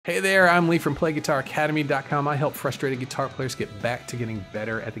Hey there, I'm Lee from PlayGuitarAcademy.com. I help frustrated guitar players get back to getting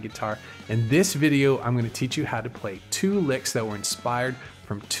better at the guitar. In this video, I'm going to teach you how to play 2 licks that were inspired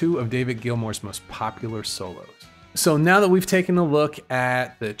from 2 of David Gilmour's most popular solos. So now that we've taken a look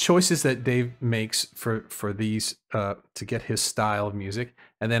at the choices that Dave makes for these to get his style of music,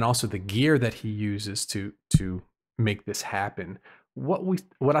 and then also the gear that he uses to make this happen,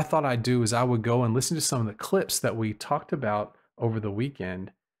 what I thought I'd do is I would go and listen to some of the clips that we talked about over the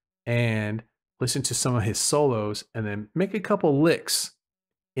weekend and listen to some of his solos and then make a couple licks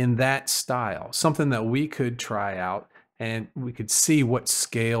in that style, something that we could try out and we could see what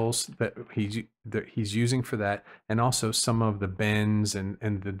scales that he's using for that, and also some of the bends and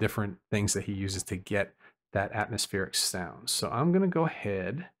the different things that he uses to get that atmospheric sound. So I'm going to go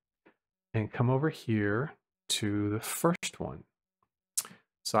ahead and come over here to the first one.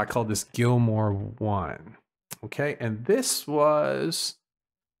 So I call this Gilmour 1. Okay, and this was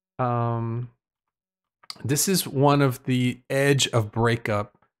this is one of the Edge of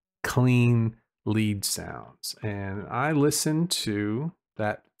Breakup clean lead sounds, and I listened to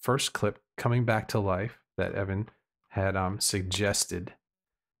that first clip, Coming Back to Life, that Evan had suggested,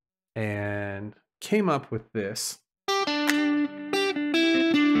 and came up with this.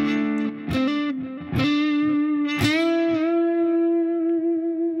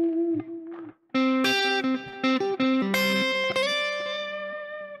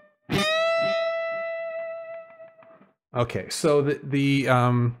 Okay, so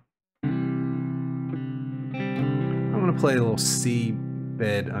I'm gonna play a little C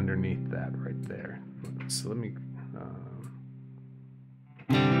bed underneath that right there. So let me.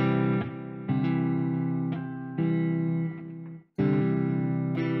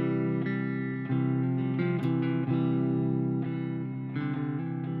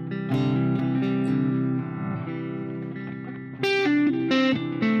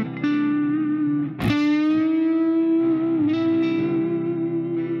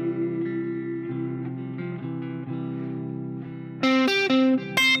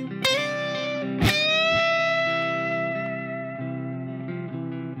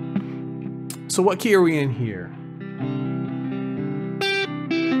 So what key are we in here?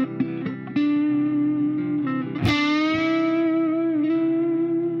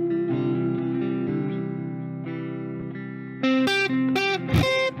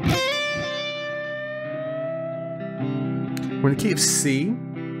 We're in the key of C,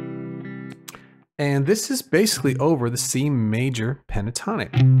 and this is basically over the C major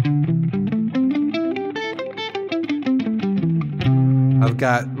pentatonic. I've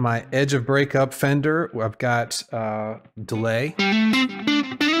got my Edge of Breakup Fender, I've got delay.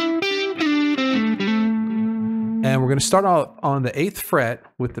 And we're going to start out on the 8th fret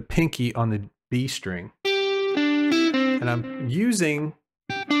with the pinky on the B string. And I'm using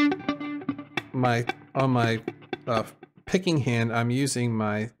my picking hand, I'm using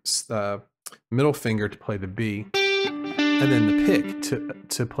my middle finger to play the B, and then the pick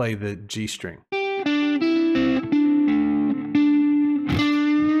to play the G string.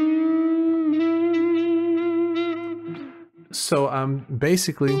 So I'm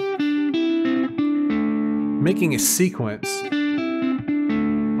basically making a sequence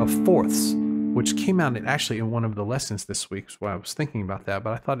of fourths, which came out actually in one of the lessons this week. So I was thinking about that,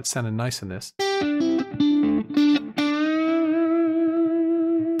 but I thought it sounded nice in this.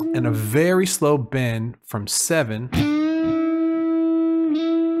 And a very slow bend from 7.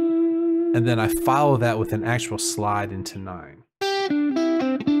 And then I follow that with an actual slide into 9.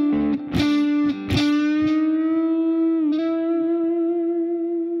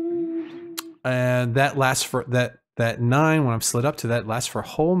 And that lasts for that 9, when I've slid up to that, lasts for a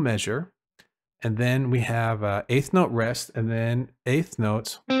whole measure. And then we have 8th note rest, and then 8th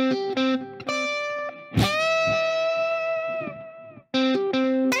notes.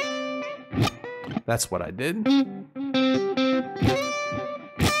 That's what I did.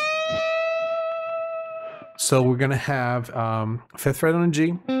 So we're gonna have 5th fret on a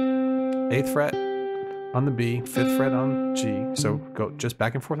G, 8th fret on the B, 5th fret on G. So go just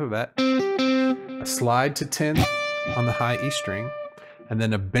back and forth with that. A slide to 10 on the high E string, and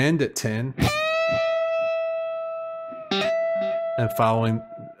then a bend at 10, and following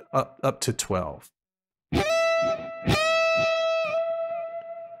up to 12.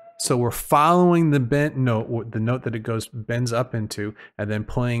 So we're following the bent note, the note that it bends up into, and then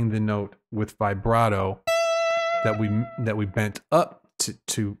playing the note with vibrato that we bent up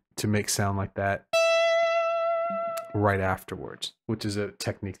to make sound like that right afterwards, which is a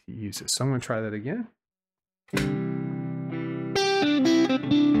technique he uses. So I'm going to try that again.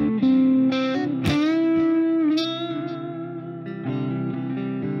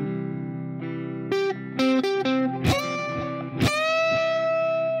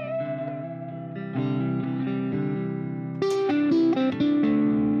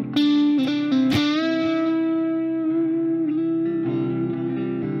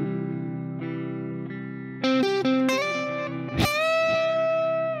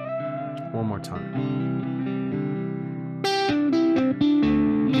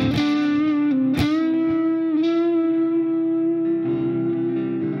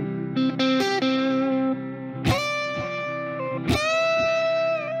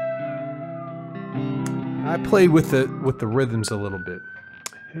 I played with the rhythms a little bit.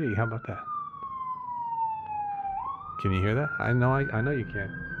 Hey, how about that? Can you hear that? I know you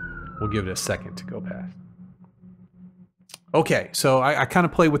can. We'll give it a second to go past. Okay, so I kind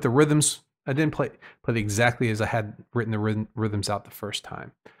of played with the rhythms. I didn't play exactly as I had written the rhythms out the first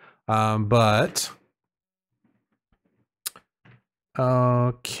time.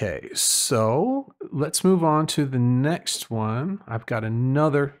 Okay, so let's move on to the next one. I've got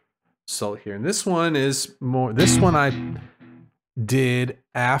another solo here, and this one is more. This one I did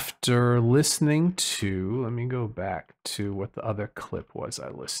after listening to. Let me go back to what the other clip was I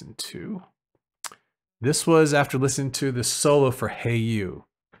listened to. This was after listening to the solo for Hey You,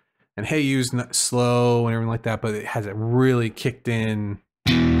 and Hey You's not slow and everything like that, but it has a really kicked in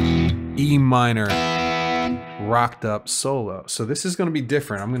E minor rocked up solo. So this is going to be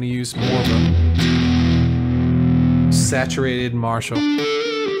different. I'm going to use more of a saturated Marshall.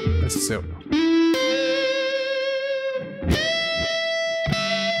 Let's see.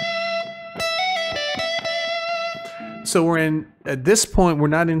 So we're in, at this point, we're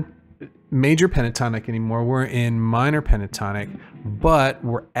not in major pentatonic anymore. We're in minor pentatonic, but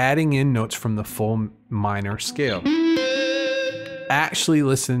we're adding in notes from the full minor scale. Actually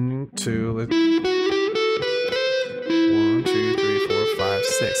listening to 1, 2, 3, 4, 5,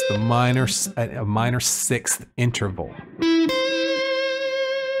 6, the minor sixth interval,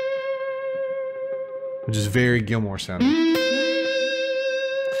 which is very Gilmour sounding.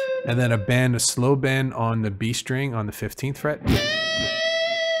 And then a slow bend on the B string on the 15th fret.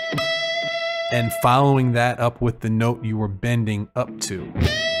 And following that up with the note you were bending up to.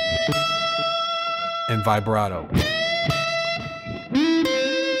 And vibrato. 2,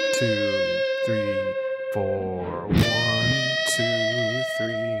 3, 4, 1, 2,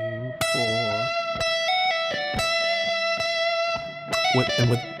 3, 4.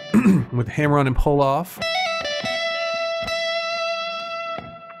 With hammer on and pull off.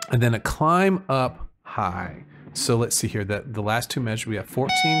 And then a climb up high. So let's see here, the last two measures, we have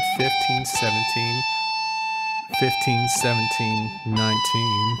 14, 15, 17, 15, 17,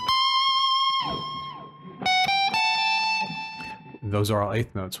 19. Those are all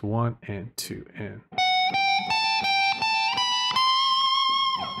eighth notes, 1 and 2 and.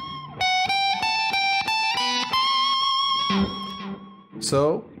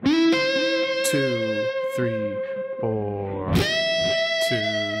 So 2, 3, 4, 2,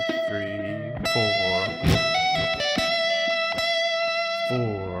 3, 4,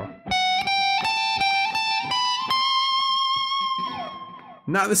 4.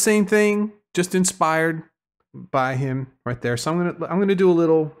 Not the same thing, just inspired by him right there. So I'm gonna do a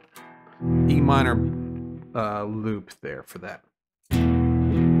little E minor loop there for that.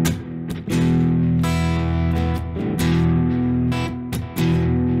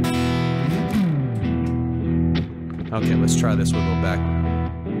 Okay, let's try this with a little background.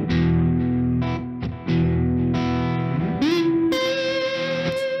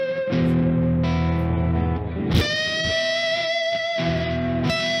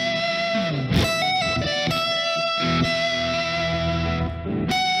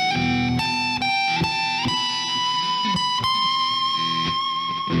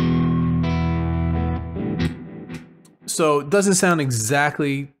 So it doesn't sound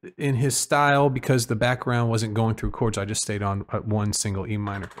exactly in his style because the background wasn't going through chords. I just stayed on one single E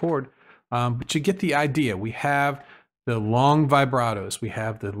minor chord. But you get the idea. We have the long vibratos. We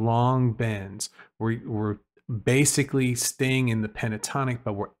have the long bends. We're basically staying in the pentatonic,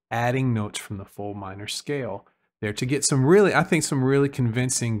 but we're adding notes from the full minor scale there to get some really, I think, some really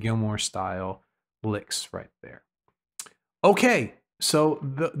convincing Gilmour style licks right there. Okay. So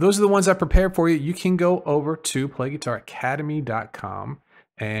those are the ones I prepared for you. You can go over to PlayGuitarAcademy.com,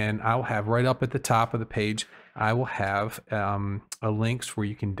 and I'll have right up at the top of the page, I will have links where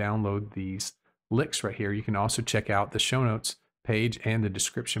you can download these licks right here. You can also check out the show notes page and the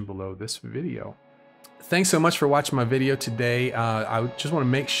description below this video. Thanks so much for watching my video today. I just want to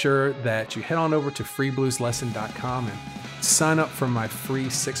make sure that you head on over to freeblueslesson.com and sign up for my free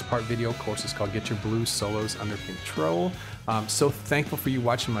 6-part video course. It's called Get Your Blues Solos Under Control. So thankful for you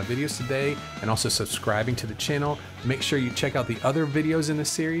watching my videos today and also subscribing to the channel. Make sure you check out the other videos in the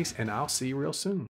series, and I'll see you real soon.